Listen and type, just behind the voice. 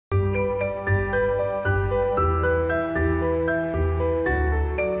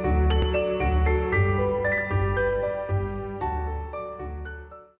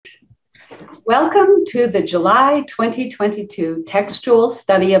Welcome to the July 2022 Textual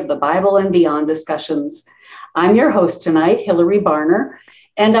Study of the Bible and Beyond discussions. I'm your host tonight, Hillary Barner,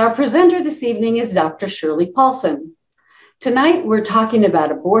 and our presenter this evening is Dr. Shirley Paulson. Tonight, we're talking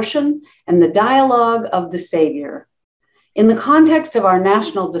about abortion and the dialogue of the Savior. In the context of our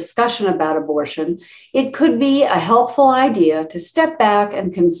national discussion about abortion, it could be a helpful idea to step back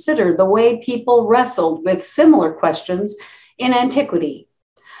and consider the way people wrestled with similar questions in antiquity.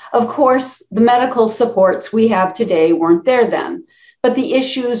 Of course, the medical supports we have today weren't there then, but the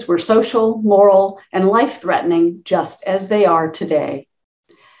issues were social, moral, and life-threatening just as they are today.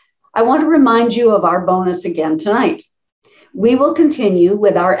 I want to remind you of our bonus again tonight. We will continue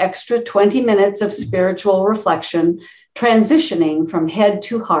with our extra 20 minutes of spiritual reflection, transitioning from head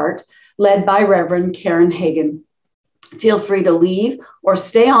to heart, led by Reverend Karen Hagan. Feel free to leave or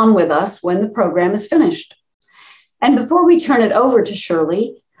stay on with us when the program is finished. And before we turn it over to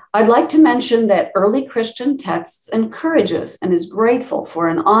Shirley, I'd like to mention that Early Christian Texts encourages and is grateful for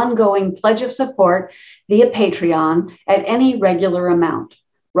an ongoing pledge of support via Patreon at any regular amount.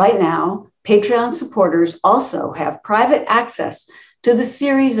 Right now, Patreon supporters also have private access to the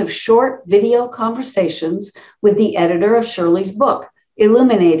series of short video conversations with the editor of Shirley's book,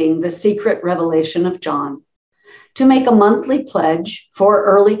 Illuminating the Secret Revelation of John. To make a monthly pledge for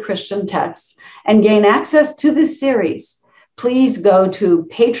Early Christian Texts and gain access to this series, please go to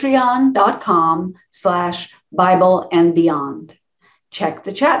patreon.com/Bible and Beyond. Check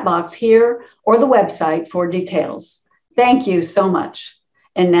the chat box here or the website for details. Thank you so much.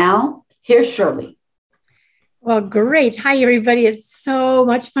 And now, here's Shirley. Well, great. Hi, everybody. It's so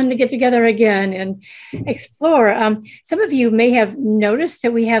much fun to get together again and explore. Some of you may have noticed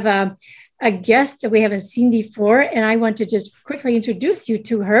that we have a guest that we haven't seen before, and I want to just quickly introduce you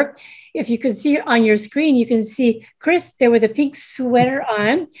to her. If you can see on your screen, you can see Chris there with a pink sweater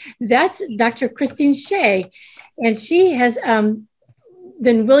on. That's Dr. Christine Shea, and she has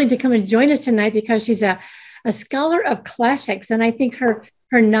been willing to come and join us tonight because she's a scholar of classics, and I think her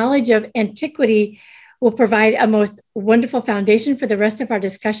knowledge of antiquity will provide a most wonderful foundation for the rest of our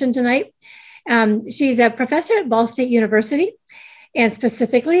discussion tonight. She's a professor at Ball State University, and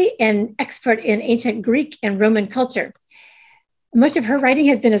specifically an expert in ancient Greek and Roman culture. Much of her writing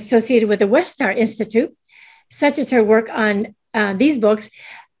has been associated with the Westar Institute, such as her work on these books,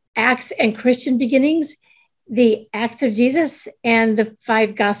 Acts and Christian Beginnings, the Acts of Jesus, and the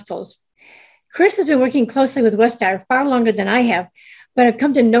Five Gospels. Chris has been working closely with Westar far longer than I have, but I've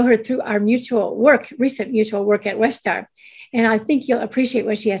come to know her through our recent mutual work at Westar. And I think you'll appreciate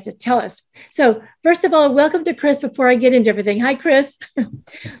what she has to tell us. So first of all, welcome to Chris before I get into everything. Hi, Chris.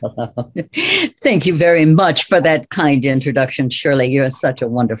 Thank you very much for that kind introduction, Shirley. You're such a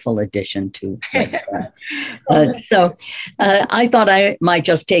wonderful addition to Westar. I thought I might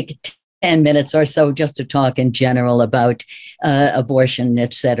just take 10 minutes or so just to talk in general about abortion,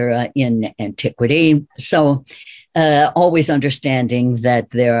 et cetera, in antiquity. So always understanding that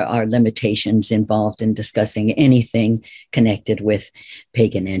there are limitations involved in discussing anything connected with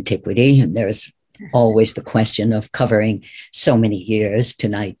pagan antiquity. There's always the question of covering so many years.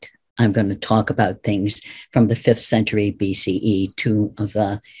 Tonight, I'm going to talk about things from the 5th century BCE to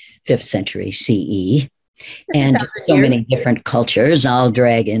the 5th century CE. And so many different cultures. I'll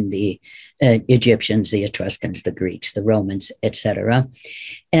drag in the Egyptians, the Etruscans, the Greeks, the Romans, etc.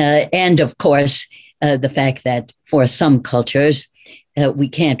 And of course, the fact that for some cultures, we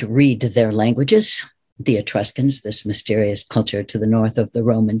can't read their languages. The Etruscans, this mysterious culture to the north of the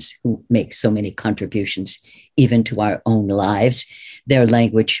Romans who make so many contributions even to our own lives, their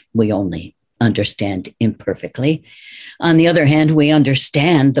language we only understand imperfectly. On the other hand, we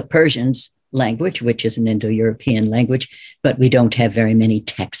understand the Persians' language, which is an Indo-European language, but we don't have very many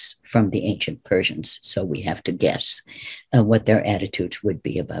texts from the ancient Persians, so we have to guess what their attitudes would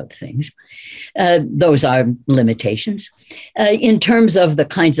be about things. Those are limitations. In terms of the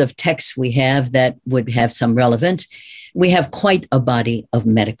kinds of texts we have that would have some relevance, we have quite a body of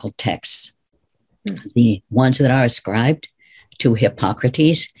medical texts. The ones that are ascribed to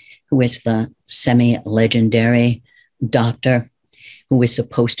Hippocrates, who is the semi-legendary doctor who is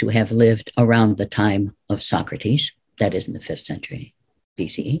supposed to have lived around the time of Socrates, that is in the 5th century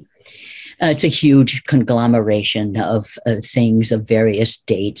BCE. It's a huge conglomeration of things of various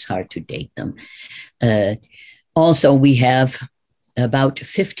dates, hard to date them. Also, we have about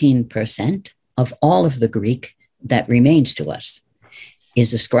 15% of all of the Greek that remains to us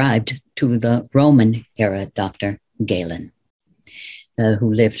is ascribed to the Roman era doctor Galen,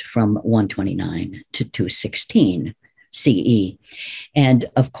 who lived from 129 to 216. CE. And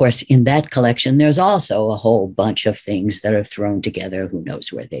of course, in that collection, there's also a whole bunch of things that are thrown together. Who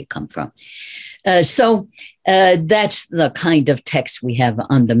knows where they come from? So that's the kind of text we have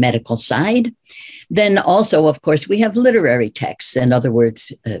on the medical side. Then also, of course, we have literary texts. In other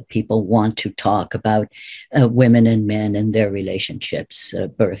words, people want to talk about women and men and their relationships,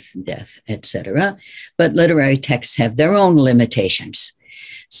 birth, death, etc. But literary texts have their own limitations.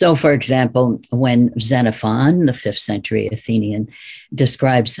 So, for example, when Xenophon, the 5th century Athenian,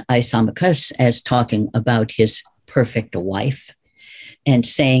 describes Isamachus as talking about his perfect wife and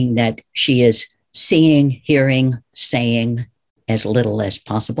saying that she is seeing, hearing, saying as little as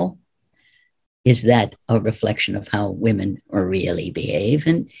possible, is that a reflection of how women really behave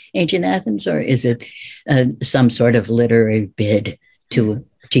in ancient Athens, or is it some sort of literary bid to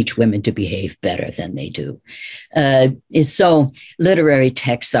teach women to behave better than they do? So literary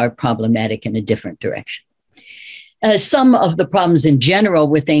texts are problematic in a different direction. Some of the problems in general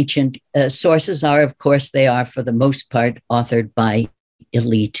with ancient sources are, of course, they are for the most part authored by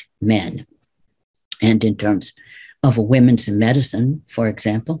elite men. And in terms of women's medicine, for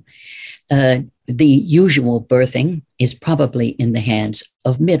example, the usual birthing is probably in the hands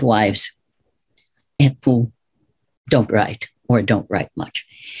of midwives and who don't write or don't write much.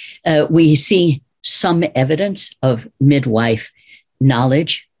 We see some evidence of midwife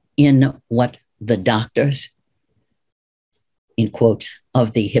knowledge in what the doctors, in quotes,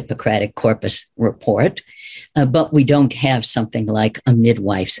 of the Hippocratic corpus report, but we don't have something like a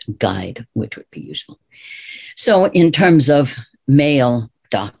midwife's guide, which would be useful. So in terms of male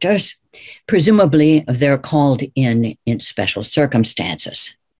doctors, presumably they're called in special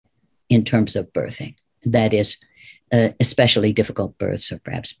circumstances in terms of birthing. That is, especially difficult births or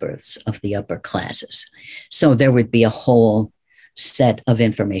perhaps births of the upper classes. So there would be a whole set of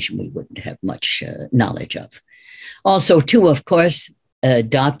information we wouldn't have much knowledge of. Also, too, of course,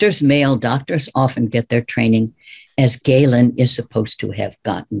 doctors, male doctors, often get their training as Galen is supposed to have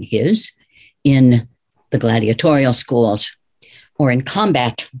gotten his in the gladiatorial schools or in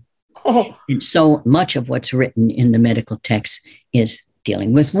combat. Oh. And so much of what's written in the medical texts is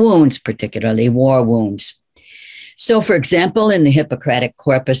dealing with wounds, particularly war wounds. So, for example, in the Hippocratic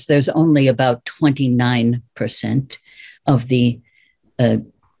corpus, there's only about 29% of the,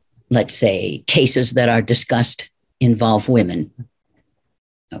 let's say, cases that are discussed involve women.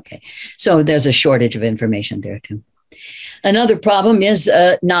 Okay, so there's a shortage of information there too. Another problem is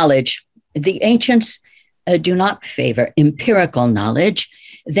knowledge. The ancients do not favor empirical knowledge.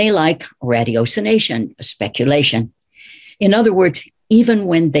 They like ratiocination, speculation. In other words, even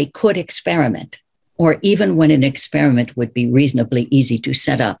when they could experiment, or even when an experiment would be reasonably easy to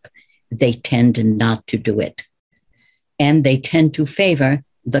set up, they tend not to do it. And they tend to favor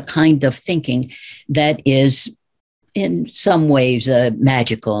the kind of thinking that is in some ways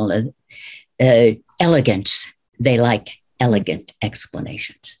magical, elegance. They like elegant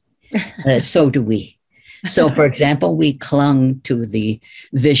explanations. So do we. So, for example, we clung to the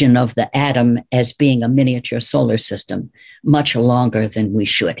vision of the atom as being a miniature solar system much longer than we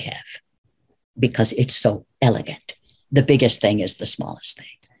should have, because it's so elegant. The biggest thing is the smallest thing.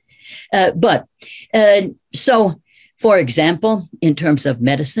 So, for example, in terms of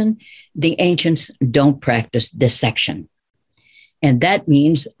medicine, the ancients don't practice dissection. And that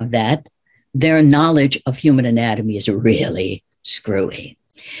means that their knowledge of human anatomy is really screwy.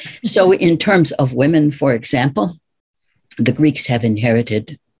 So in terms of women, for example, the Greeks have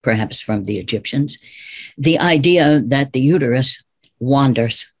inherited, perhaps from the Egyptians, the idea that the uterus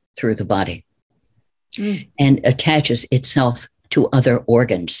wanders through the body and attaches itself to other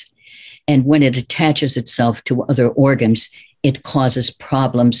organs. And when it attaches itself to other organs, it causes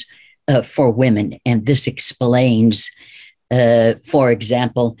problems for women. And this explains, for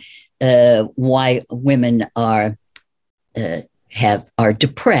example, why women are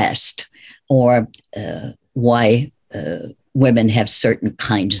depressed, or why women have certain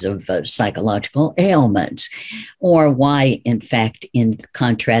kinds of psychological ailments, or why, in fact, in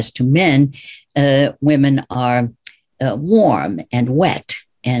contrast to men, women are warm and wet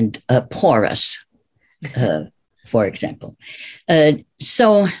and porous, for example.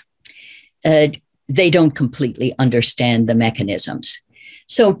 So they don't completely understand the mechanisms.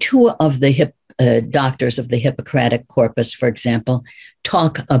 So two of the doctors of the Hippocratic corpus, for example,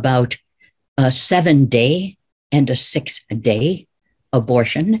 talk about a 7-day and a 6-day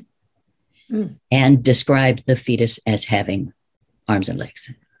abortion and describe the fetus as having arms and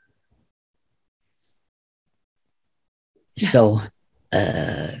legs. So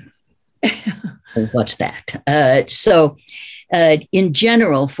what's that? So in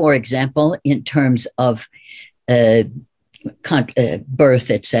general, for example, in terms of uh,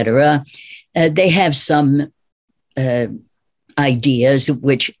 birth, etc., they have some ideas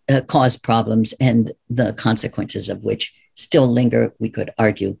which cause problems and the consequences of which still linger, we could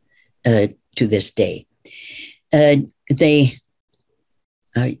argue, to this day. They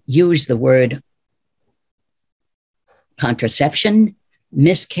use the word contraception,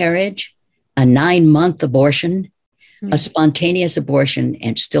 miscarriage, a 9-month abortion, a spontaneous abortion,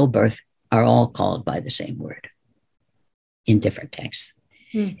 and stillbirth are all called by the same word in different texts.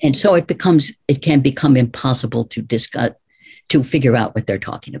 And so it can become impossible to discuss, to figure out what they're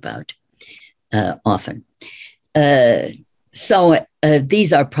talking about often. So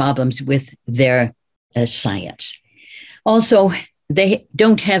these are problems with their science. Also, they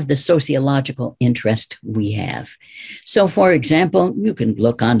don't have the sociological interest we have. So, for example, you can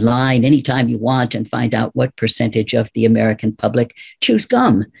look online anytime you want and find out what percentage of the American public chews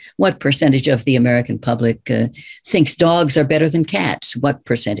gum, what percentage of the American public thinks dogs are better than cats, what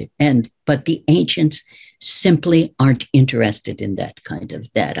percentage. But the ancients simply aren't interested in that kind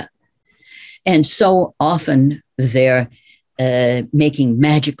of data. And so often they're making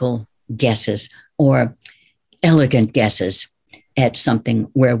magical guesses or elegant guesses at something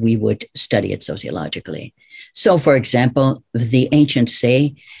where we would study it sociologically. So, for example, the ancients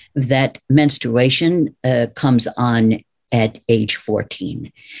say that menstruation comes on at age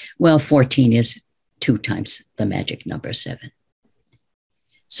 14. Well, 14 is 2 times the magic number 7.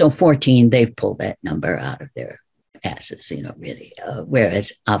 So 14, they've pulled that number out of their asses, really.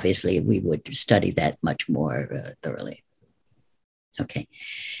 Whereas obviously we would study that much more thoroughly. Okay.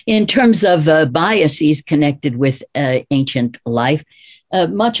 In terms of biases connected with ancient life,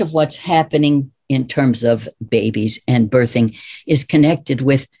 much of what's happening in terms of babies and birthing is connected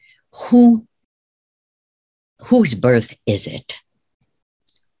with whose birth is it?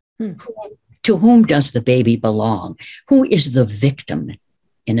 To whom does the baby belong? Who is the victim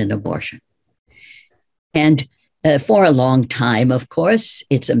in an abortion? And for a long time, of course,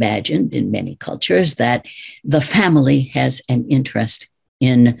 it's imagined in many cultures that the family has an interest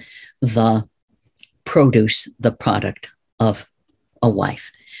in the produce, the product of a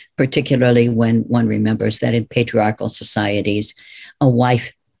wife, particularly when one remembers that in patriarchal societies, a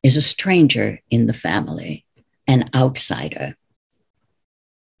wife is a stranger in the family, an outsider,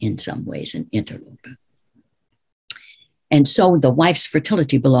 in some ways, an interloper. And so the wife's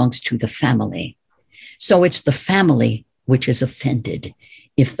fertility belongs to the family. So it's the family which is offended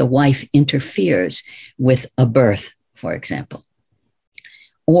if the wife interferes with a birth, for example,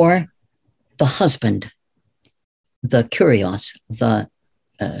 or the husband, the kurios, the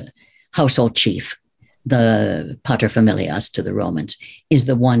household chief, the paterfamilias to the Romans, is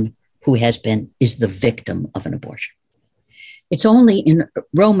the one who is the victim of an abortion. It's only in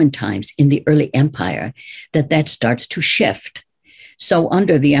Roman times, in the early empire, that starts to shift. So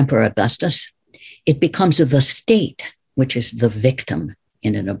under the Emperor Augustus, it becomes the state which is the victim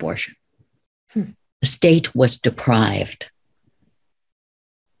in an abortion. The state was deprived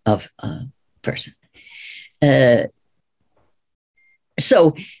of a person.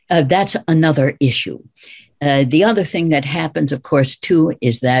 So that's another issue. The other thing that happens, of course, too,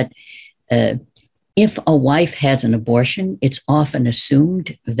 is that if a wife has an abortion, it's often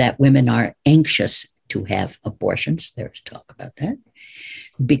assumed that women are anxious to have abortions. There's talk about that,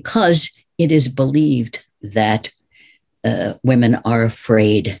 because it is believed that women are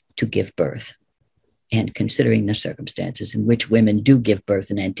afraid to give birth. And considering the circumstances in which women do give birth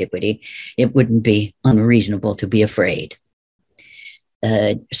in antiquity, it wouldn't be unreasonable to be afraid.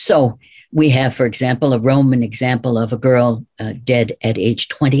 So we have, for example, a Roman example of a girl dead at age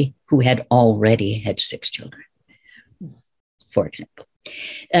 20 who had already had 6 children, for example.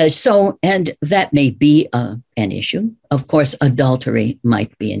 And that may be an issue. Of course, adultery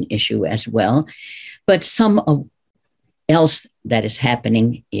might be an issue as well. But some else that is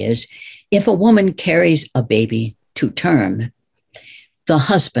happening is if a woman carries a baby to term, the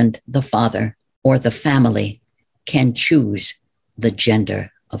husband, the father, or the family can choose the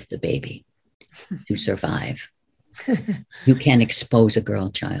gender of the baby to survive. You can expose a girl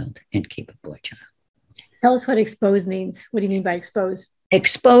child and keep a boy child. Tell us what expose means. What do you mean by expose?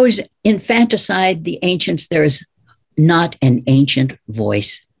 Expose, infanticide, the ancients, there is not an ancient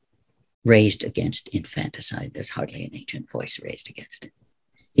voice raised against infanticide. There's hardly an ancient voice raised against it.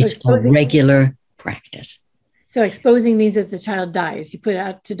 So it's a regular practice. So exposing means that the child dies. You put it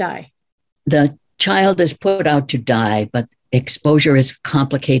out to die. The child is put out to die, but exposure is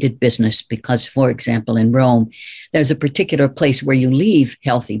complicated business because, for example, in Rome, there's a particular place where you leave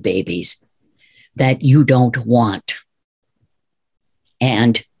healthy babies that you don't want.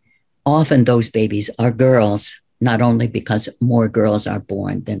 And often those babies are girls, not only because more girls are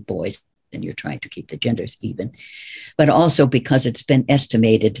born than boys, and you're trying to keep the genders even, but also because it's been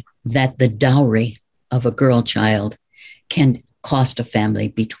estimated that the dowry of a girl child can cost a family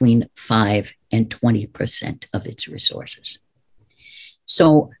between 5 and 20% of its resources.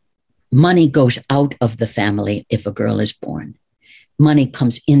 So money goes out of the family if a girl is born. Money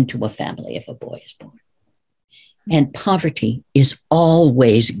comes into a family if a boy is born. And poverty is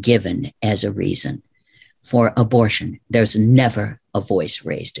always given as a reason for abortion. There's never a voice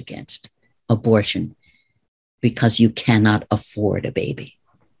raised against abortion because you cannot afford a baby.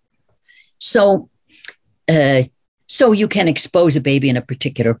 So you can expose a baby in a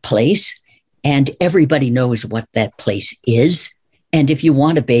particular place, and everybody knows what that place is. And if you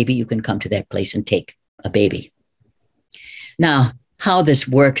want a baby, you can come to that place and take a baby. Now, how this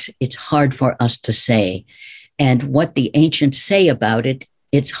works, it's hard for us to say. And what the ancients say about it,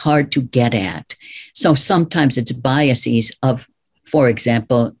 it's hard to get at. So sometimes it's biases of, for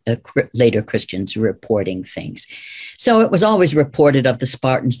example, later Christians reporting things. So it was always reported of the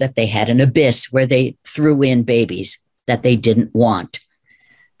Spartans that they had an abyss where they threw in babies that they didn't want,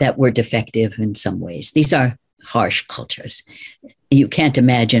 that were defective in some ways. These are harsh cultures. You can't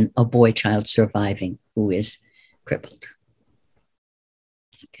imagine a boy child surviving who is crippled.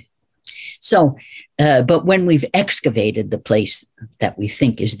 Okay. So, but when we've excavated the place that we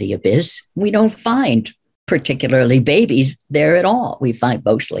think is the abyss, we don't find particularly babies there at all. We find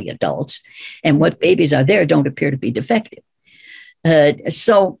mostly adults, and what babies are there don't appear to be defective.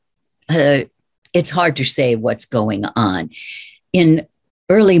 So it's hard to say what's going on. In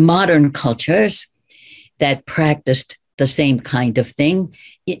early modern cultures that practiced the same kind of thing,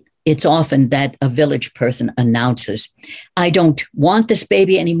 it's often that a village person announces, I don't want this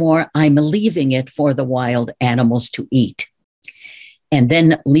baby anymore. I'm leaving it for the wild animals to eat. And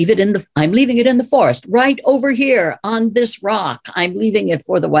then I'm leaving it in the forest right over here on this rock. I'm leaving it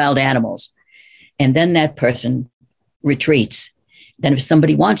for the wild animals. And then that person retreats. Then if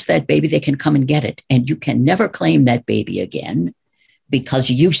somebody wants that baby, they can come and get it. And you can never claim that baby again because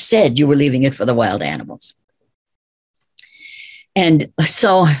you said you were leaving it for the wild animals. And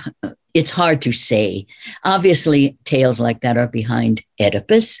so it's hard to say. Obviously, tales like that are behind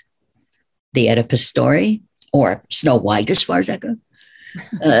Oedipus, the Oedipus story, or Snow White, as far as I go.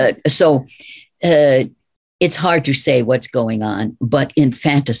 So it's hard to say what's going on, but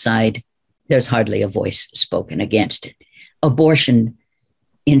infanticide, there's hardly a voice spoken against it. Abortion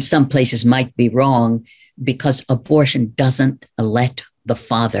in some places might be wrong because abortion doesn't let the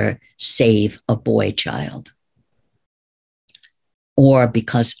father save a boy child, or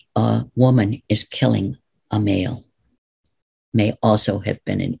because a woman is killing a male. May also have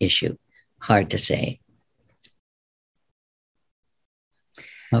been an issue. Hard to say.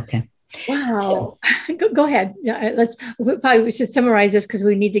 Okay. Wow. So, go ahead. Yeah, we should summarize this because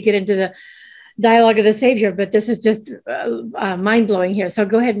we need to get into the dialogue of the Savior, but this is just mind-blowing here. So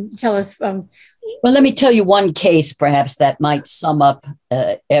go ahead and tell us. Well, let me tell you one case perhaps that might sum up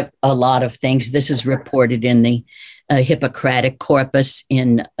a lot of things. This is reported in the Hippocratic corpus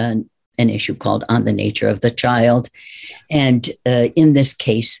in an issue called On the Nature of the Child. And in this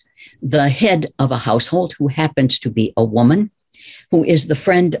case, the head of a household, who happens to be a woman, who is the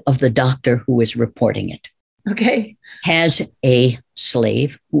friend of the doctor who is reporting it, okay, has a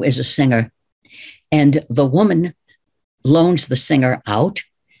slave who is a singer. And the woman loans the singer out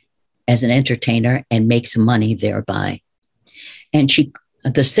as an entertainer and makes money thereby. And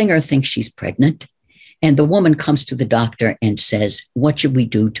the singer thinks she's pregnant. And the woman comes to the doctor and says, what should we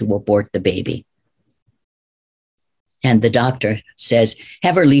do to abort the baby? And the doctor says,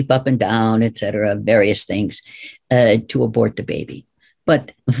 have her leap up and down, et cetera, various things to abort the baby.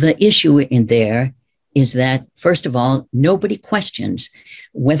 But the issue in there is that, first of all, nobody questions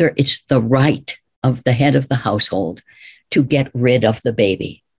whether it's the right of the head of the household to get rid of the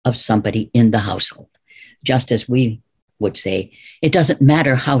baby of somebody in the household. Just as we would say, it doesn't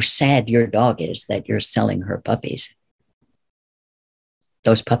matter how sad your dog is that you're selling her puppies.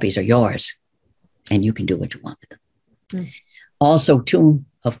 Those puppies are yours, and you can do what you want with them. Mm. Also, too,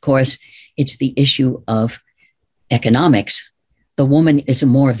 of course, it's the issue of economics. The woman is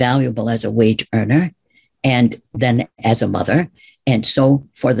more valuable as a wage earner and then as a mother. And so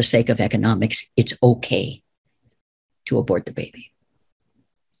for the sake of economics, it's okay to abort the baby.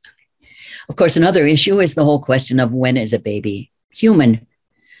 Of course, another issue is the whole question of when is a baby human?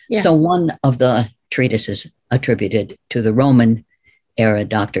 Yeah. So one of the treatises attributed to the Roman era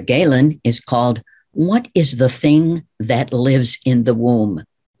Dr. Galen is called, What is the thing that lives in the womb?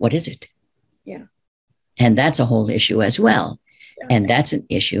 What is it? Yeah. And that's a whole issue as well. And that's an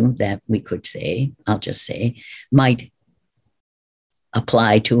issue that we could say, I'll just say, might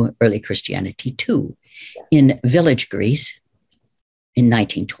apply to early Christianity too. In village Greece in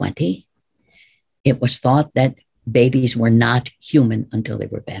 1920, it was thought that babies were not human until they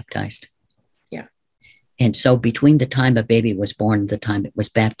were baptized. Yeah. And so between the time a baby was born and the time it was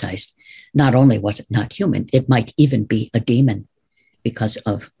baptized, not only was it not human, it might even be a demon because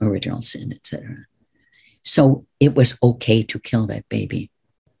of original sin, etc. So it was okay to kill that baby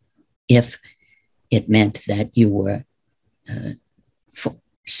if it meant that you were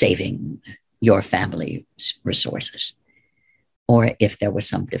saving your family's resources, or if there was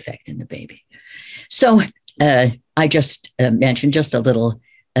some defect in the baby. So I just mentioned just a little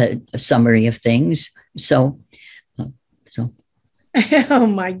summary of things. So. Oh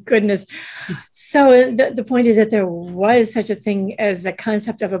my goodness. So the point is that there was such a thing as the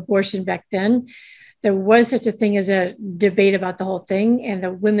concept of abortion back then. There was such a thing as a debate about the whole thing, and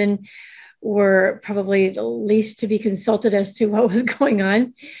the women were probably the least to be consulted as to what was going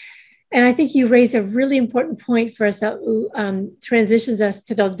on. And I think you raised a really important point for us that transitions us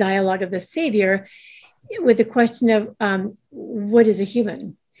to the dialogue of the Savior with the question of what is a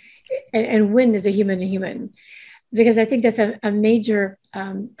human, and when is a human? Because I think that's a major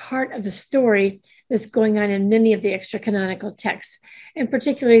part of the story that's going on in many of the extra-canonical texts, and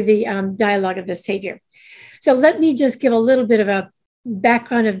particularly the dialogue of the Savior. So let me just give a little bit of a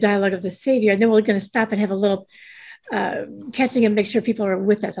background of dialogue of the Savior, and then we're going to stop and have a little catching and make sure people are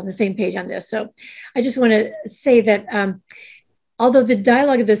with us on the same page on this. So I just want to say that although the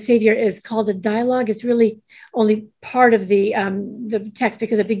dialogue of the Savior is called a dialogue, it's really only part of the text,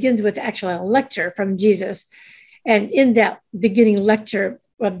 because it begins with actually a lecture from Jesus. And in that beginning lecture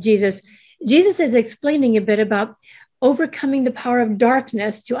of Jesus, Jesus is explaining a bit about overcoming the power of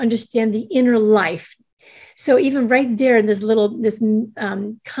darkness to understand the inner life. So even right there in this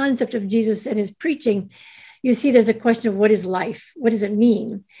concept of Jesus and his preaching, you see there's a question of what is life? What does it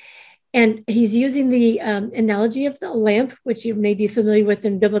mean? And he's using the analogy of the lamp, which you may be familiar with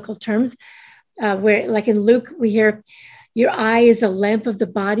in biblical terms, where like in Luke, we hear your eye is the lamp of the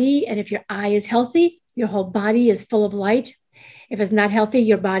body. And if your eye is healthy, your whole body is full of light. If it's not healthy,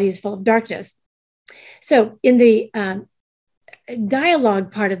 your body is full of darkness. So in the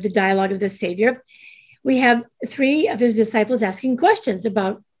dialogue part of the dialogue of the Savior, we have three of his disciples asking questions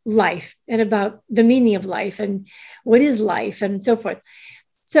about life and about the meaning of life and what is life and so forth.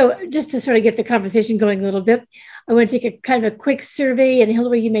 So just to sort of get the conversation going a little bit, I want to take a kind of a quick survey, and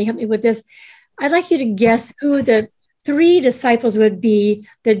Hillary, you may help me with this. I'd like you to guess who the three disciples would be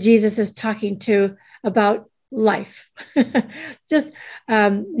that Jesus is talking to about life. Just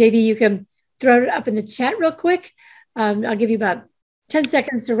maybe you can throw it up in the chat real quick. I'll give you about 10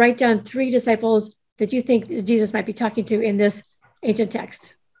 seconds to write down three disciples that you think Jesus might be talking to in this ancient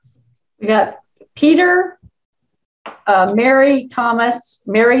text. We got Peter, Mary, Thomas,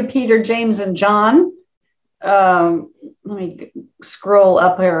 Mary, Peter, James, and John. Let me scroll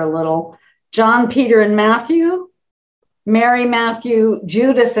up here a little. John, Peter, and Matthew. Mary, Matthew,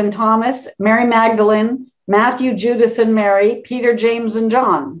 Judas, and Thomas. Mary Magdalene, Matthew, Judas, and Mary. Peter, James, and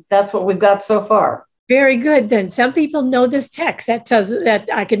John. That's what we've got so far. Very good. Then some people know this text. That tells that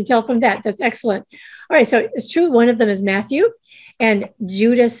I can tell from that. That's excellent. All right. So it's true. One of them is Matthew, and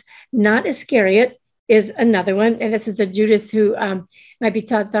Judas, not Iscariot, is another one. And this is the Judas who might be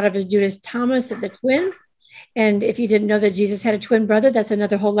thought of as Judas Thomas, the twin. And if you didn't know that Jesus had a twin brother, that's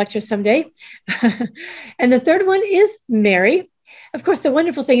another whole lecture someday. And the third one is Mary. Of course, the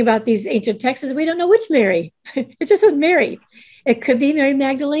wonderful thing about these ancient texts is we don't know which Mary. It just says Mary. It could be Mary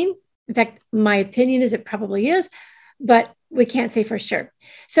Magdalene. In fact, my opinion is it probably is, but we can't say for sure.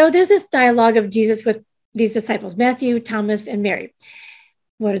 So there's this dialogue of Jesus with these disciples, Matthew, Thomas, and Mary.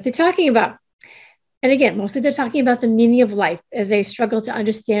 What are they talking about? And again, mostly they're talking about the meaning of life as they struggle to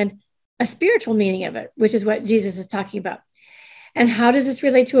understand a spiritual meaning of it, which is what Jesus is talking about. And how does this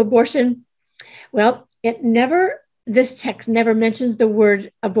relate to abortion? Well, this text never mentions the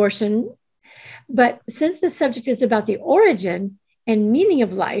word abortion, but since the subject is about the origin and meaning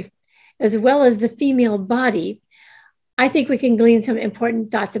of life, as well as the female body, I think we can glean some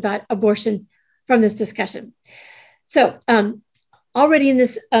important thoughts about abortion from this discussion. So already in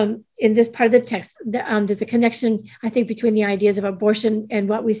this part of the text, there's a connection, I think, between the ideas of abortion and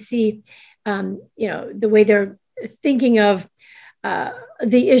what we see, the way they're thinking of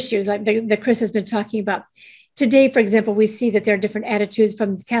the issues like that Chris has been talking about. Today, for example, we see that there are different attitudes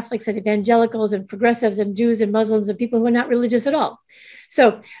from Catholics and evangelicals and progressives and Jews and Muslims and people who are not religious at all.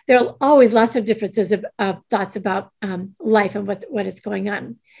 So there are always lots of differences of thoughts about life and what is going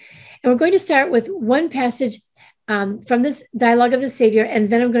on. And we're going to start with one passage from this dialogue of the Savior, and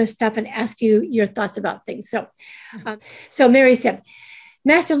then I'm going to stop and ask you your thoughts about things. So Mary said,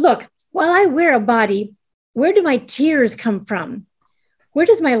 Master, look, while I wear a body, where do my tears come from? Where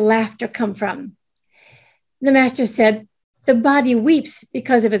does my laughter come from? The Master said, the body weeps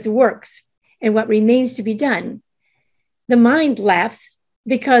because of its works and what remains to be done. The mind laughs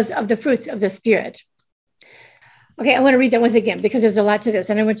because of the fruits of the Spirit. Okay, I want to read that once again because there's a lot to this,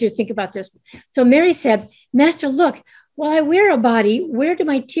 and I want you to think about this. So Mary said, Master, look, while I wear a body, where do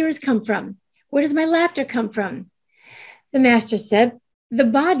my tears come from? Where does my laughter come from? The Master said, the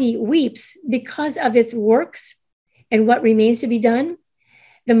body weeps because of its works and what remains to be done.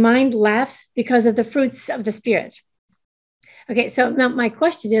 The mind laughs because of the fruits of the Spirit. Okay, so now my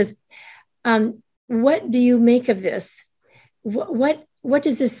question is, what do you make of this? What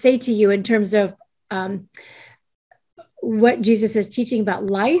does this say to you in terms of what Jesus is teaching about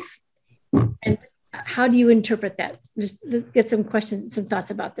life, and how do you interpret that? Just get some questions, some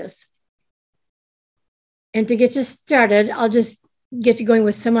thoughts about this. And to get you started, I'll just get you going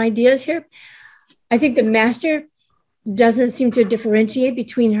with some ideas here. I think the Master doesn't seem to differentiate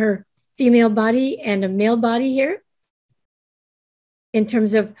between her female body and a male body here in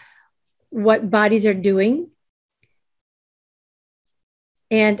terms of what bodies are doing.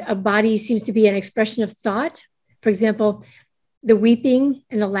 And a body seems to be an expression of thought. For example, the weeping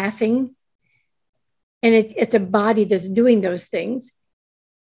and the laughing. And it's a body that's doing those things.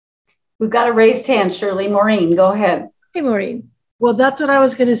 We've got a raised hand, Shirley. Maureen, go ahead. Hey, Maureen. Well, that's what I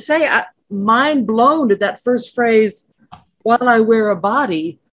was going to say. Mind blown at that first phrase, while I wear a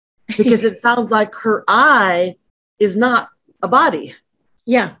body, because it sounds like her eye is not a body.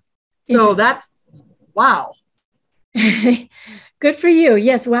 Yeah. So that's, wow. Good for you.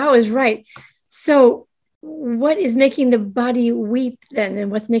 Yes, wow is right. So what is making the body weep then?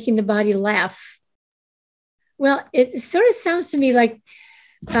 And what's making the body laugh? Well, it sort of sounds to me like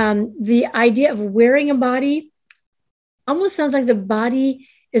the idea of wearing a body almost sounds like the body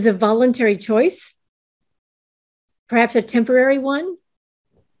is a voluntary choice, perhaps a temporary one.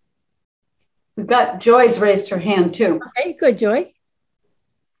 We've got Joy's raised her hand too. Okay, good, Joy.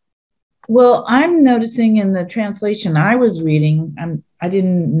 Well, I'm noticing in the translation I was reading, I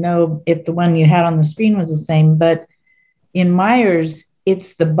didn't know if the one you had on the screen was the same, but in Myers,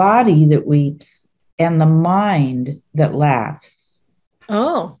 it's the body that weeps and the mind that laughs.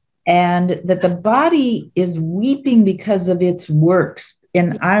 Oh. And that the body is weeping because of its works.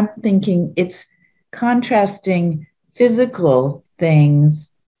 And I'm thinking it's contrasting physical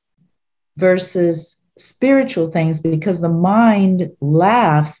things versus spiritual things, because the mind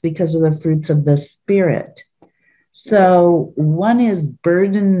laughs because of the fruits of the Spirit. So one is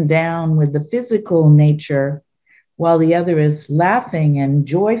burdened down with the physical nature, while the other is laughing and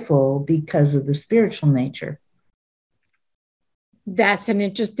joyful because of the spiritual nature. That's an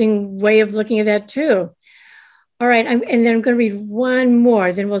interesting way of looking at that too. All right, and then I'm going to read one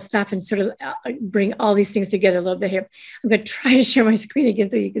more, then we'll stop and sort of bring all these things together a little bit here. I'm going to try to share my screen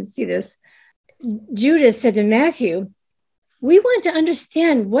again so you can see this. Judas said to Matthew, we want to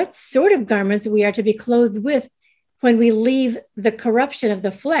understand what sort of garments we are to be clothed with when we leave the corruption of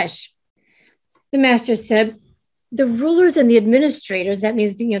the flesh. The Master said, the rulers and the administrators, that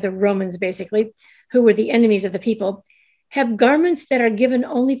means the Romans basically, who were the enemies of the people, have garments that are given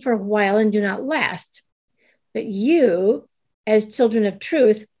only for a while and do not last. But you, as children of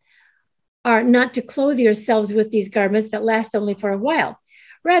truth, are not to clothe yourselves with these garments that last only for a while.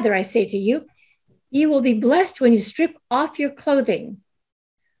 Rather, I say to you, you will be blessed when you strip off your clothing,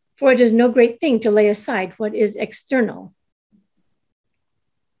 for it is no great thing to lay aside what is external.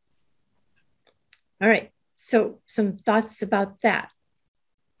 All right, so some thoughts about that.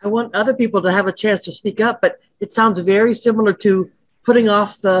 I want other people to have a chance to speak up, but it sounds very similar to putting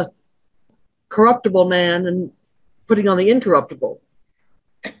off the corruptible man and putting on the incorruptible.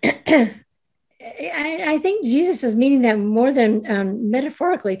 I think Jesus is meaning that more than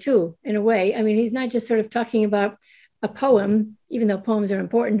metaphorically too, in a way. I mean, he's not just sort of talking about a poem, even though poems are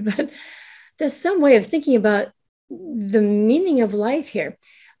important, but there's some way of thinking about the meaning of life here.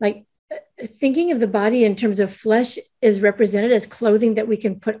 Like thinking of the body in terms of flesh is represented as clothing that we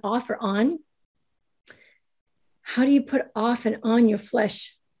can put off or on. How do you put off and on your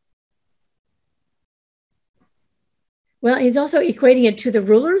flesh? Well, he's also equating it to the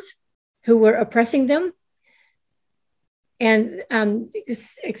rulers who were oppressing them, and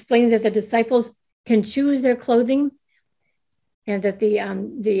explaining that the disciples can choose their clothing, and that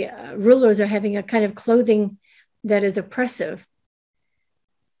the rulers are having a kind of clothing that is oppressive.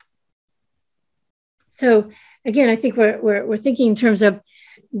 So again, I think we're thinking in terms of,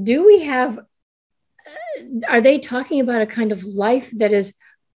 do we have are they talking about a kind of life that is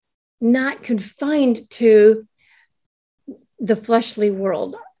not confined to the fleshly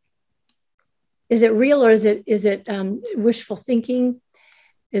world? Is it real, or is it wishful thinking?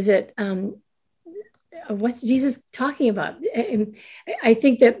 Is it what's Jesus talking about? And I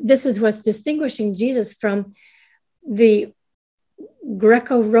think that this is what's distinguishing Jesus from the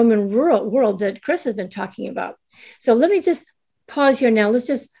Greco-Roman world that Chris has been talking about. So let me just pause here now. Let's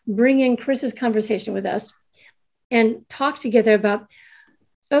just bring in Chris's conversation with us and talk together about,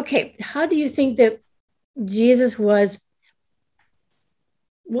 okay, how do you think that Jesus was,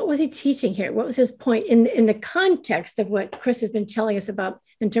 what was he teaching here? What was his point in the context of what Chris has been telling us about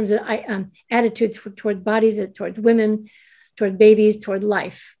in terms of attitudes toward bodies, toward women, toward babies, toward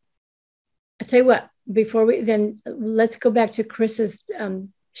life? I'll tell you what, before let's go back to Chris's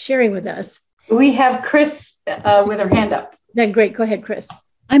sharing with us. We have Chris with her hand up. Then great, go ahead, Chris.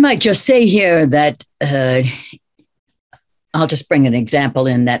 I might just say here that I'll just bring an example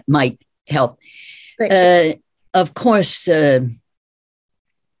in that might help. Of course,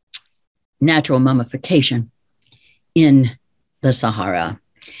 natural mummification in the Sahara,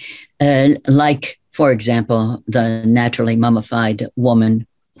 like, for example, the naturally mummified woman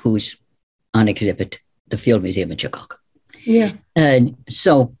who's on exhibit, the Field Museum in Chicago. Yeah.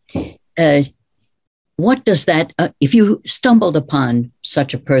 So what does that, if you stumbled upon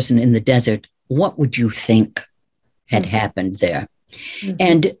such a person in the desert, what would you think had happened there? Mm-hmm.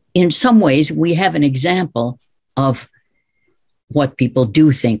 And in some ways, we have an example of what people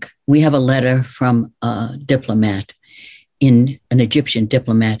do think. We have a letter from a diplomat, an Egyptian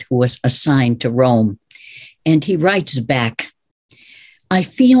diplomat who was assigned to Rome. And he writes back, "I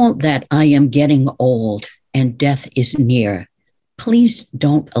feel that I am getting old and death is near. Please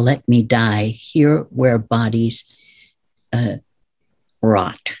don't let me die here where bodies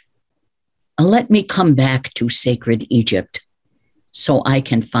rot. Let me come back to sacred Egypt so I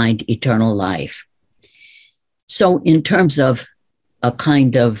can find eternal life." So in terms of a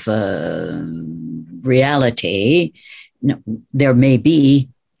kind of reality, there may be,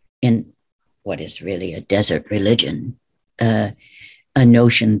 in what is really a desert religion, a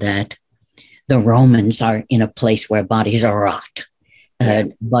notion that the Romans are in a place where bodies are rot.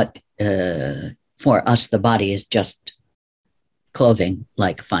 But for us, the body is just clothing,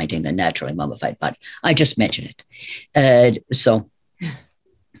 like finding a naturally mummified body. I just mentioned it.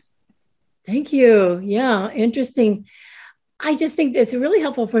 Thank you. Yeah, interesting. I just think it's really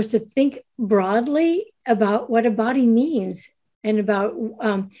helpful for us to think broadly about what a body means and about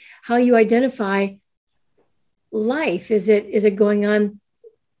how you identify life. Is it going on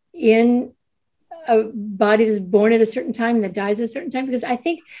in a body that's born at a certain time and that dies at a certain time? Because I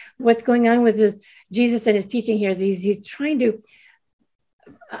think what's going on with Jesus that is teaching here is he's trying to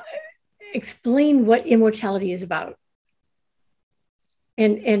explain what immortality is about.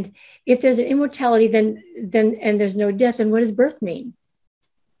 And if there's an immortality, then and there's no death, then what does birth mean?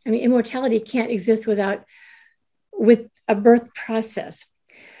 I mean, immortality can't exist with a birth process.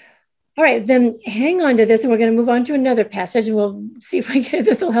 All right, then hang on to this, and we're going to move on to another passage, and we'll see if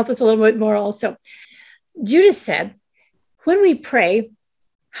this will help us a little bit more also. Judas said, "When we pray,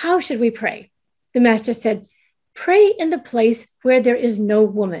 how should we pray?" The master said, "Pray in the place where there is no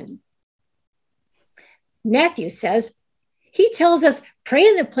woman." Matthew says, he tells us, "Pray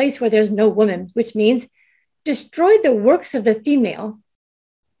in the place where there's no woman," which means destroy the works of the female,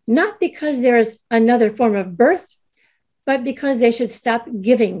 not because there is another form of birth, but because they should stop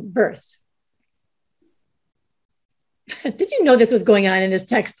giving birth. Did you know this was going on in this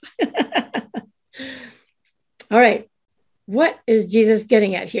text? All right. What is Jesus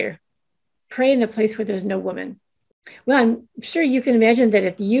getting at here? Pray in the place where there's no woman. Well, I'm sure you can imagine that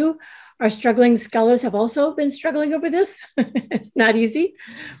if you are struggling, scholars have also been struggling over this. It's not easy.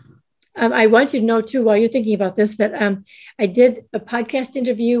 I want you to know, too, while you're thinking about this, that I did a podcast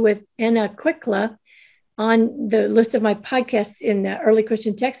interview with Anna Quickla on the list of my podcasts in Early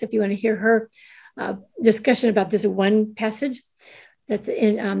Christian Text. If you want to hear her discussion about this one passage, that's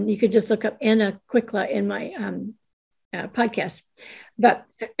in, you could just look up Anna Quickla in my podcast. But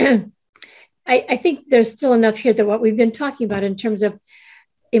I think there's still enough here that what we've been talking about in terms of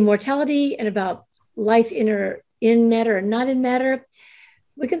immortality and about life in matter or not in matter,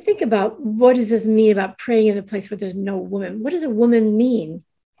 we can think about what does this mean about praying in the place where there's no woman? What does a woman mean?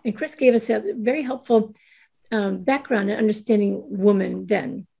 And Chris gave us a very helpful background in understanding woman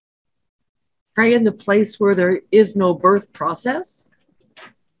then. Pray in the place where there is no birth process?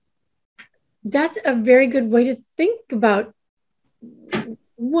 That's a very good way to think about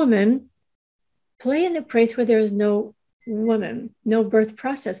woman. Pray in the place where there is no woman, no birth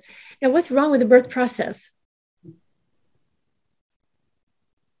process. Now, what's wrong with the birth process?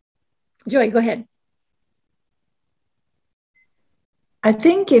 Joy, go ahead. I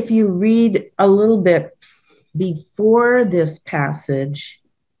think if you read a little bit before this passage,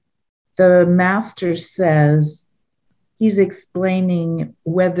 the master says he's explaining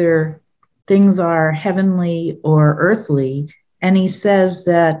whether things are heavenly or earthly. And he says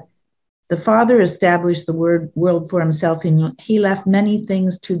that the Father established the world for himself, and he left many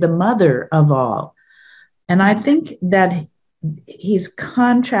things to the mother of all. And I think that he's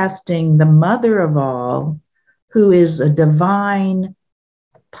contrasting the mother of all, who is a divine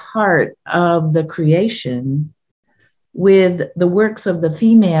part of the creation, with the works of the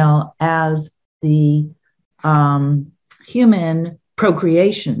female as the human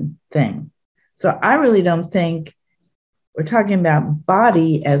procreation thing. So I really don't think we're talking about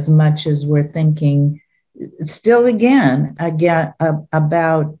body as much as we're thinking still again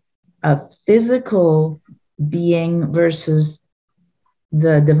about a physical being versus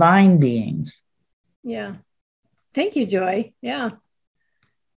the divine beings. Yeah. Thank you, Joy. Yeah.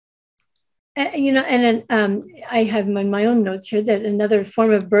 You know, and then I have in my own notes here that another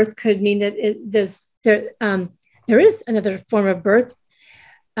form of birth could mean that there is another form of birth,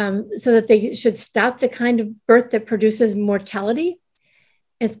 so that they should stop the kind of birth that produces mortality.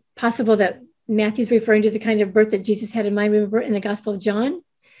 It's possible that Matthew's referring to the kind of birth that Jesus had in mind. Remember in the Gospel of John,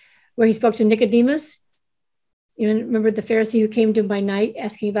 where he spoke to Nicodemus. You know, remember the Pharisee who came to him by night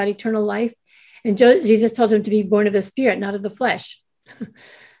asking about eternal life, and Jesus told him to be born of the Spirit, not of the flesh.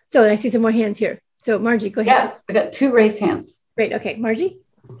 So I see some more hands here. So Margie, go ahead. Yeah, I got 2 raised hands. Great. Okay, Margie.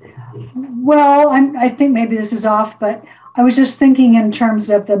 Well, I think maybe this is off, but I was just thinking in terms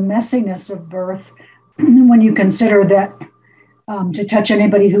of the messiness of birth, when you consider that to touch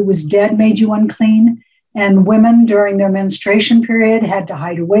anybody who was dead made you unclean, and women during their menstruation period had to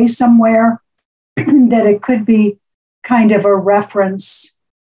hide away somewhere, that it could be kind of a reference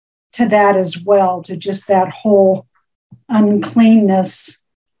to that as well, to just that whole uncleanness,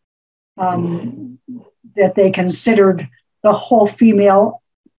 that they considered the whole female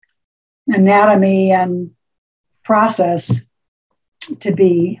anatomy and process to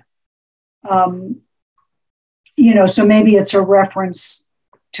be, so maybe it's a reference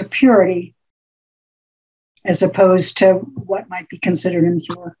to purity as opposed to what might be considered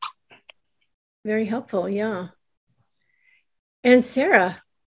impure. Very helpful, yeah. And Sarah,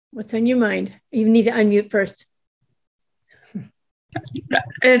 what's on your mind? You need to unmute first.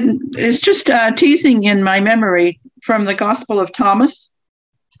 And it's just teasing in my memory from the Gospel of Thomas,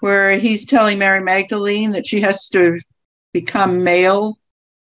 where he's telling Mary Magdalene that she has to become male.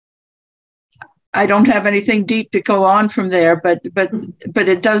 I don't have anything deep to go on from there, but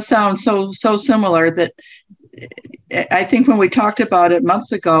it does sound so similar that I think when we talked about it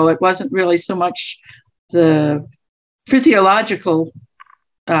months ago, it wasn't really so much the physiological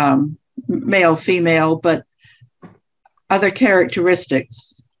male female, but other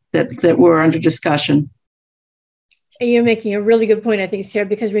characteristics that were under discussion. You're making a really good point, I think, Sarah,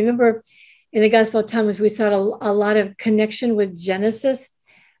 because remember in the Gospel of Thomas, we saw a lot of connection with Genesis,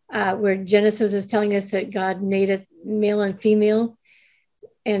 where Genesis is telling us that God made it male and female.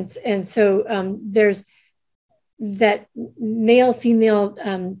 And so there's that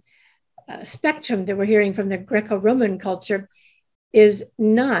male-female spectrum that we're hearing from the Greco-Roman culture is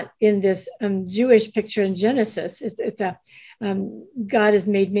not in this Jewish picture in Genesis. It's God has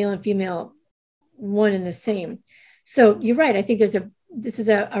made male and female one and the same. So you're right. I think this is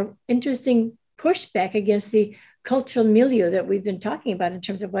a interesting pushback against the cultural milieu that we've been talking about in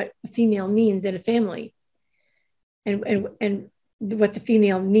terms of what a female means in a family, and what the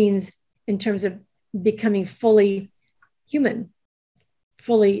female means in terms of becoming fully human,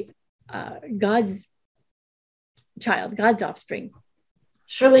 fully God's child, God's offspring.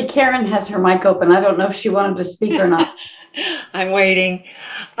 Shirley, Karen has her mic open. I don't know if she wanted to speak or not. I'm waiting.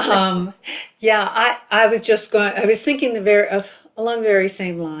 Yeah, I was thinking along the very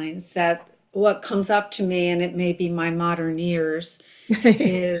same lines, that what comes up to me, and it may be my modern ears,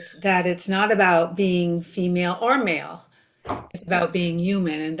 is that it's not about being female or male. It's about being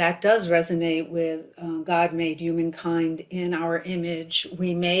human. And that does resonate with God made humankind in our image.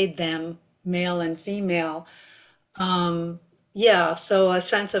 We made them male and female. Yeah, so a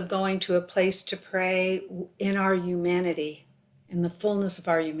sense of going to a place to pray in our humanity, in the fullness of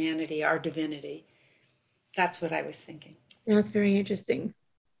our humanity, our divinity. That's what I was thinking. That's very interesting.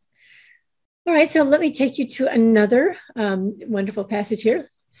 All right, so let me take you to another wonderful passage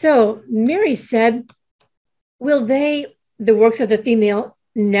here. So Mary said, will the works of the female,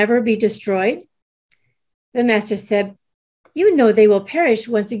 never be destroyed? The master said, You know they will perish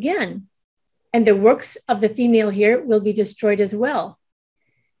once again, and the works of the female here will be destroyed as well.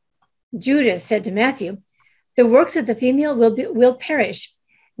 Judas said to Matthew, the works of the female will perish.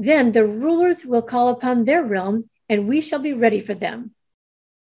 Then the rulers will call upon their realm, and we shall be ready for them.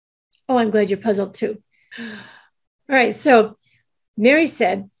 Oh, I'm glad you're puzzled too. All right, so Mary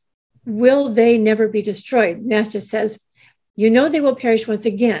said, will they never be destroyed? Master says, you know they will perish once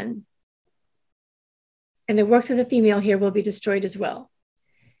again, and the works of the female here will be destroyed as well.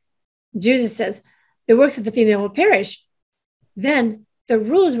 Jesus says, the works of the female will perish. Then the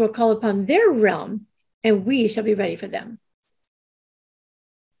rulers will call upon their realm, and we shall be ready for them.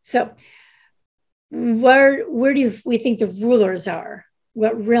 So where do we think the rulers are?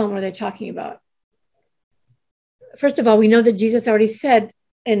 What realm are they talking about? First of all, we know that Jesus already said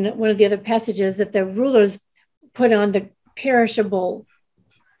in one of the other passages that the rulers put on the perishable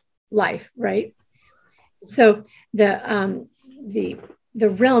life, right? So the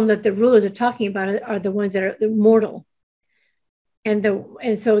realm that the rulers are talking about are the ones that are mortal, and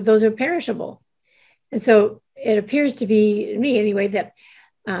so those are perishable. And so it appears to be, me anyway, that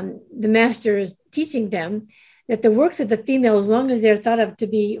the master is teaching them that the works of the female, as long as they're thought of to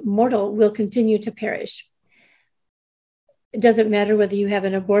be mortal, will continue to perish. It doesn't matter whether you have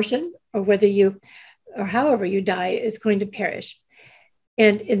an abortion or however you die, it's going to perish.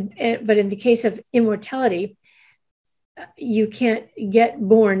 But in the case of immortality, you can't get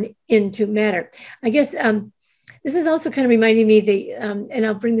born into matter. I guess this is also kind of reminding me and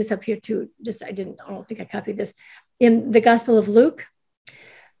I'll bring this up here too. I don't think I copied this. In the Gospel of Luke,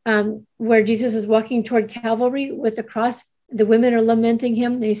 where Jesus is walking toward Calvary with the cross, the women are lamenting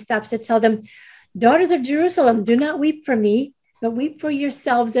him. And he stops to tell them, daughters of Jerusalem, do not weep for me, but weep for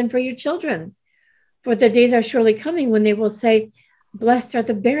yourselves and for your children. For the days are surely coming when they will say, blessed are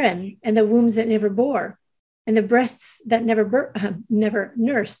the barren and the wombs that never bore and the breasts that never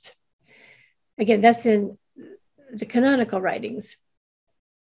nursed. Again, that's in the canonical writings.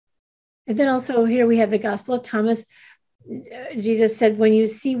 And then also here we have the Gospel of Thomas. Jesus said, when you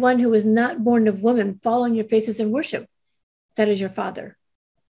see one who is not born of woman, fall on your faces and worship. That is your Father.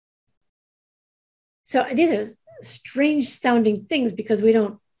 So these are strange sounding things because we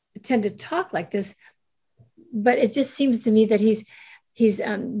don't tend to talk like this, but it just seems to me that he's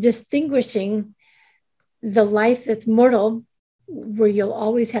distinguishing the life that's mortal, where you'll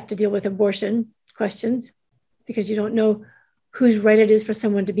always have to deal with abortion questions because you don't know whose right it is for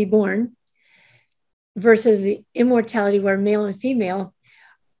someone to be born, versus the immortality where male and female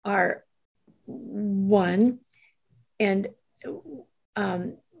are one, and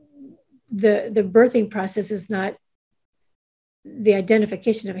the birthing process is not the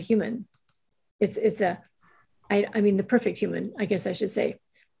identification of a human. It's the perfect human, I guess I should say.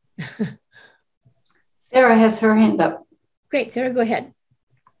 Sarah has her hand up. Great, Sarah, go ahead.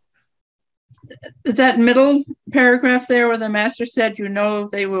 That middle paragraph there where the master said, you know,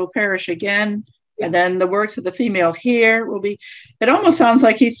 they will perish again. Yeah. And then the works of the female here will be, it almost sounds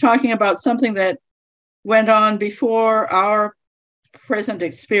like he's talking about something that went on before our present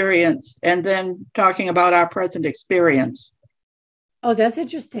experience and then talking about our present experience. Oh, that's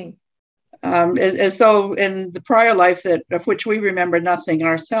interesting. As though in the prior life of which we remember nothing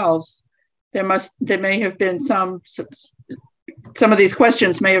ourselves, there may have been some of these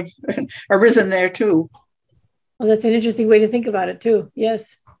questions may have arisen there too. Well, that's an interesting way to think about it too.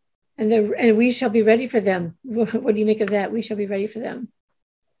 Yes. And we shall be ready for them. What do you make of that? We shall be ready for them.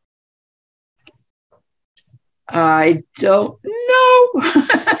 I don't know.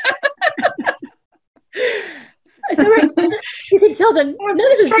 It's all right. You can tell them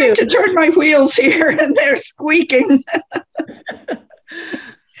none of us do. I'm trying to turn my wheels here and they're squeaking. I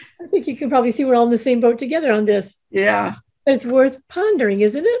think you can probably see we're all in the same boat together on this. Yeah. But it's worth pondering,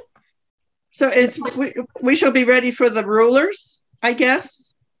 isn't it? So we shall be ready for the rulers, I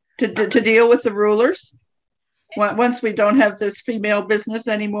guess, to deal with the rulers once we don't have this female business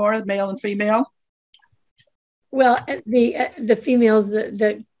anymore, male and female. Well, the females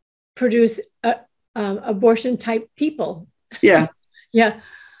that produce abortion type people. Yeah. Yeah.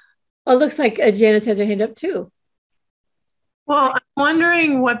 Well, it looks like Janice has her hand up too. Well, I'm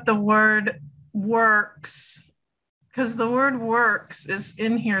wondering what the word works, because the word works is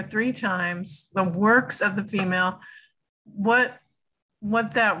in here 3 times. The works of the female, what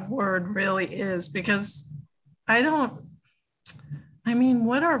that word really is, because what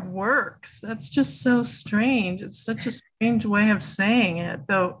are works? That's just so strange. It's such a strange way of saying it,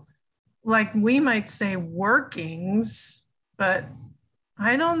 though. Like we might say workings, but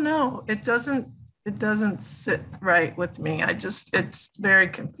I don't know. It doesn't sit right with me. It's very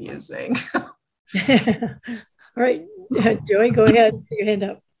confusing. All right. Joy, go ahead. Put your hand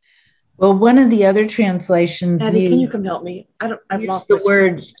up. Well, one of the other translations Abby, can you come help me? I've lost the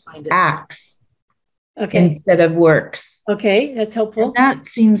word acts Okay. instead of works. Okay, that's helpful. And that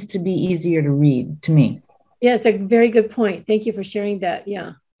seems to be easier to read to me. Yeah, it's a very good point. Thank you for sharing that.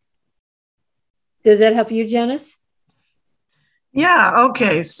 Yeah. Does that help you, Janice? Yeah,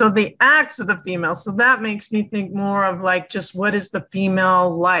 okay. So the acts of the female. So that makes me think more of like just what is the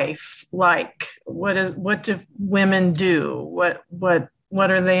female life like? What do women do?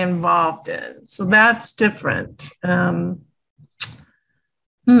 What are they involved in? So that's different.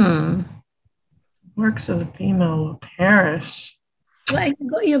 Works of the female will perish. Well,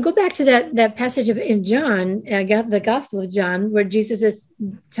 go back to that passage in John, the Gospel of John, where Jesus is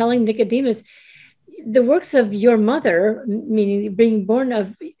telling Nicodemus, the works of your mother, meaning being born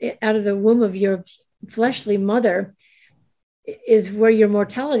out of the womb of your fleshly mother, is where your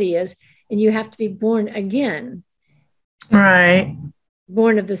mortality is, and you have to be born again. Right.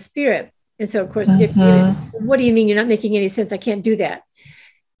 Born of the Spirit. And so, of course, what do you mean you're not making any sense? I can't do that.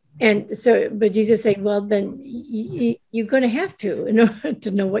 And so, but Jesus said, well, then you're going to have to in order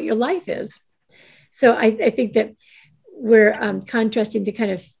to know what your life is. So I think that we're contrasting to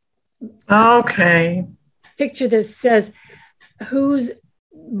kind of picture this says who's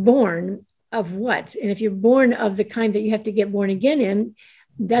born of what. And if you're born of the kind that you have to get born again in,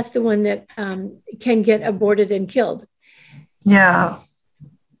 that's the one that can get aborted and killed. Yeah.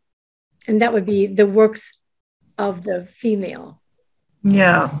 And that would be the works of the female.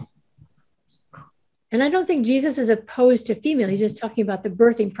 Yeah. And I don't think Jesus is opposed to female. He's just talking about the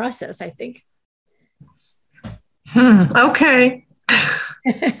birthing process, I think. Okay.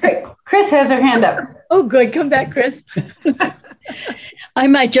 Chris has her hand up. Oh, good. Come back, Chris. I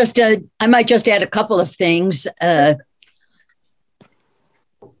might just add a couple of things.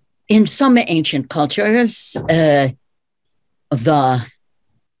 In some ancient cultures, the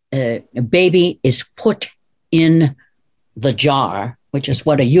baby is put in the jar, which is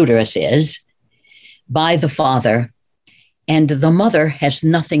what a uterus is, by the father, and the mother has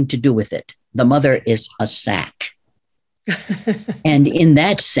nothing to do with it. The mother is a sack. And in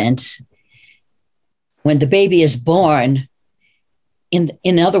that sense, when the baby is born,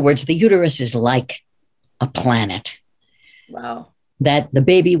 in other words, the uterus is like a planet. Wow. That the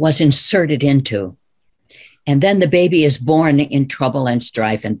baby was inserted into. And then the baby is born in trouble and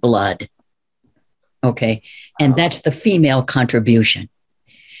strife and blood. Okay. And that's the female contribution.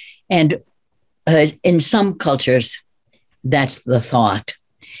 And in some cultures, that's the thought.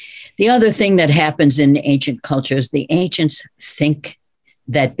 The other thing that happens in ancient cultures, the ancients think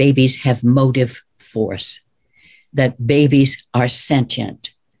that babies have motive force, that babies are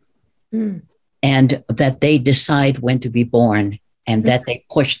sentient, and that they decide when to be born, and that they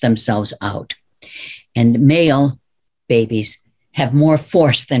push themselves out. And male babies have more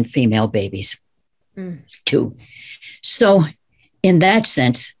force than female babies, too. So in that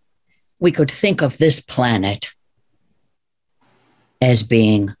sense, we could think of this planet as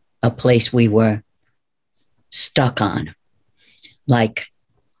being a place we were stuck on, like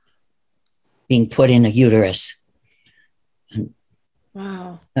being put in a uterus.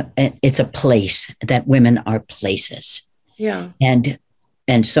 Wow. It's a place, that women are places. Yeah. And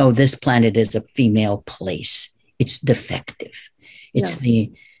so this planet is a female place. It's defective. It's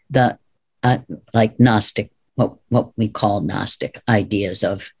the like Gnostic, what we call Gnostic ideas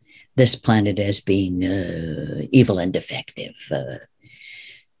of this planet as being evil and defective,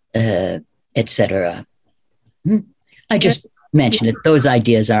 etc. I just mentioned it. Those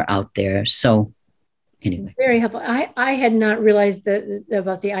ideas are out there. So anyway. Very helpful. I had not realized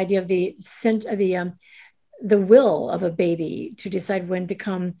about the idea of the will of a baby to decide when to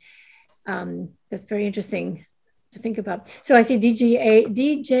come. That's very interesting to think about. So I see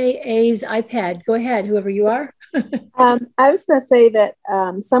DJA's iPad. Go ahead, whoever you are. I was going to say that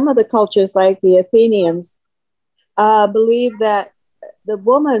some of the cultures, like the Athenians, believe that the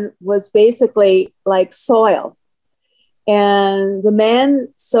woman was basically like soil, and the man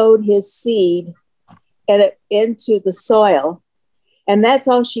sowed his seed into the soil, and that's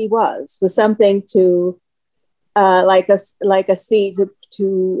all she was something to like a seed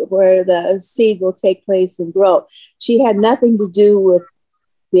to where the seed will take place and grow. She had nothing to do with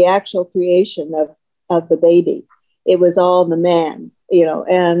the actual creation of the baby. It was all the man,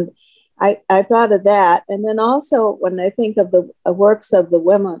 and I thought of that. And then also when I think of the works of the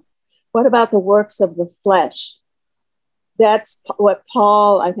women, what about the works of the flesh? That's what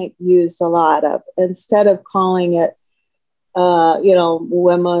Paul, I think, used a lot of, instead of calling it,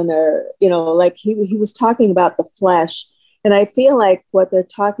 women, or, like he was talking about the flesh. And I feel like what they're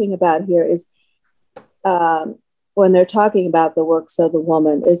talking about here is when they're talking about the works of the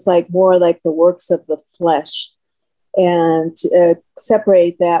woman. It's like more like the works of the flesh. And to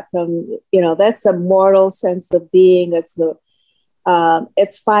separate that from, that's a mortal sense of being.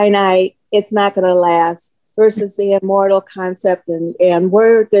 It's finite. It's not going to last, versus the immortal concept. And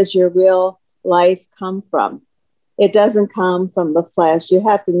where does your real life come from? It doesn't come from the flesh. You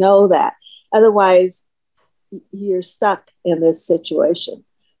have to know that. Otherwise, you're stuck in this situation,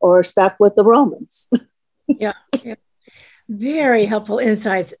 or stuck with the Romans. Yeah. Very helpful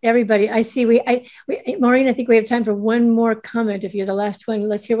insights, everybody. I see Maureen, I think we have time for one more comment. If you're the last one,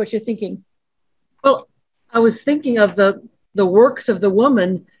 let's hear what you're thinking. Well, I was thinking of the works of the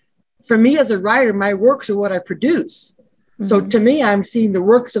woman. For me as a writer, my works are what I produce. Mm-hmm. So to me, I'm seeing the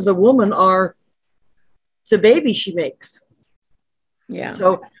works of the woman are the baby she makes. Yeah.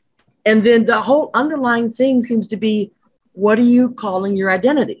 So, and then the whole underlying thing seems to be, what are you calling your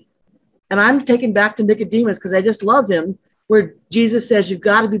identity? And I'm taken back to Nicodemus because I just love him, where Jesus says, you've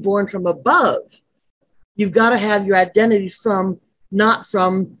got to be born from above. You've got to have your identity not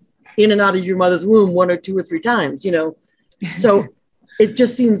from in and out of your mother's womb 1 or 2 or 3 times, So it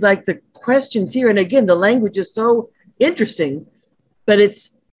just seems like the questions here, and again, the language is so interesting, but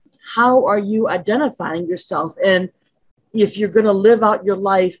it's, how are you identifying yourself? And if you're going to live out your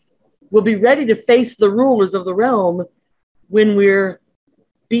life, we'll be ready to face the rulers of the realm when we're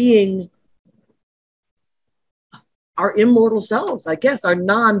being our immortal selves, I guess, our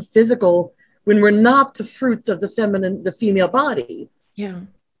non-physical, when we're not the fruits of the female body. Yeah.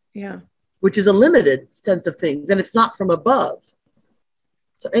 Which is a limited sense of things, and it's not from above.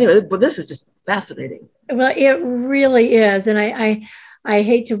 So anyway, but this is just fascinating. Well, it really is. And I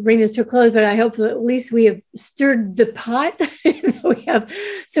hate to bring this to a close, but I hope that at least we have stirred the pot. We have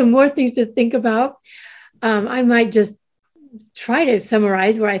some more things to think about. I might just try to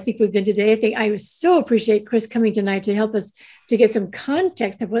summarize where I think we've been today. I think I so appreciate Chris coming tonight to help us to get some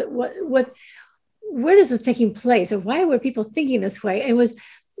context of where this was taking place, and why were people thinking this way? And was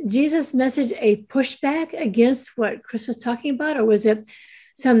Jesus' message a pushback against what Chris was talking about, or was it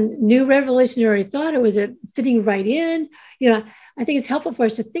some new revolutionary thought, or was it fitting right in? I think it's helpful for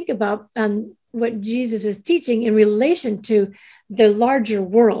us to think about what Jesus is teaching in relation to the larger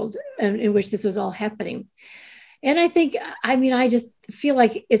world in which this was all happening. And I think, I just feel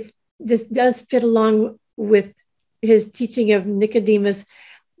like this does fit along with his teaching of Nicodemus.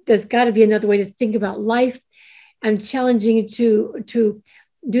 There's got to be another way to think about life. I'm challenging to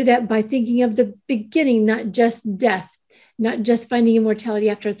do that by thinking of the beginning, not just death, not just finding immortality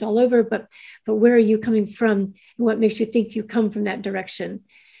after it's all over, but where are you coming from, and what makes you think you come from that direction?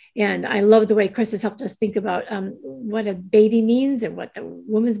 And I love the way Chris has helped us think about what a baby means and what the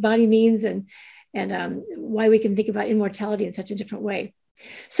woman's body means, and why we can think about immortality in such a different way.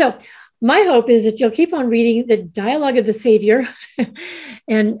 So my hope is that you'll keep on reading the Dialogue of the Savior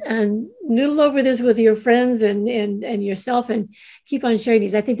and noodle over this with your friends and yourself, and keep on sharing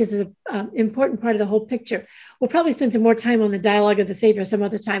these. I think this is an important part of the whole picture. We'll probably spend some more time on the Dialogue of the Savior some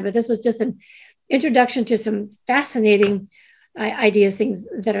other time, but this was just an introduction to some fascinating ideas, things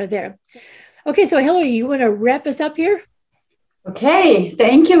that are there. Okay, so Hillary, you want to wrap us up here? Okay,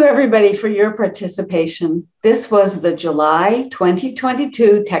 thank you everybody for your participation. This was the July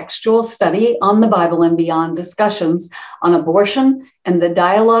 2022 textual study on the Bible and Beyond discussions on abortion and the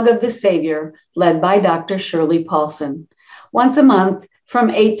Dialogue of the Savior, led by Dr. Shirley Paulson. Once a month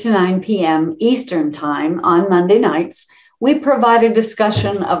from 8 to 9 p.m. Eastern Time on Monday nights, we provide a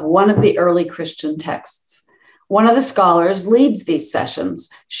discussion of one of the early Christian texts. One of the scholars leads these sessions,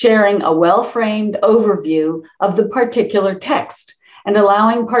 sharing a well-framed overview of the particular text and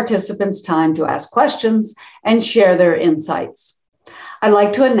allowing participants time to ask questions and share their insights. I'd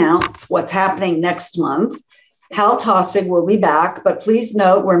like to announce what's happening next month. Hal Tossig will be back, but please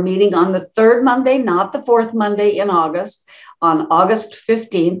note we're meeting on the 3rd Monday, not the 4th Monday in August, on August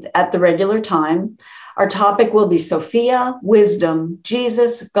 15th at the regular time. Our topic will be Sophia, Wisdom,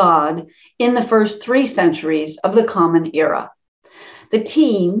 Jesus, God in the first 3 centuries of the Common Era. The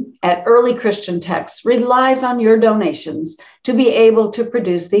team at Early Christian Texts relies on your donations to be able to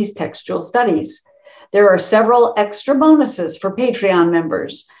produce these textual studies. There are several extra bonuses for Patreon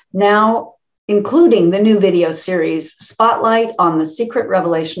members, now including the new video series, Spotlight on the Secret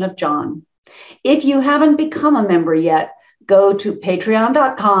Revelation of John. If you haven't become a member yet, go to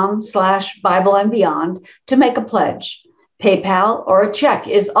patreon.com/Bible and Beyond to make a pledge. PayPal or a check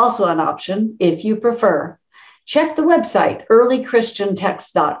is also an option if you prefer. Check the website,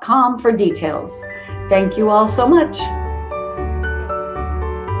 earlychristiantext.com, for details. Thank you all so much.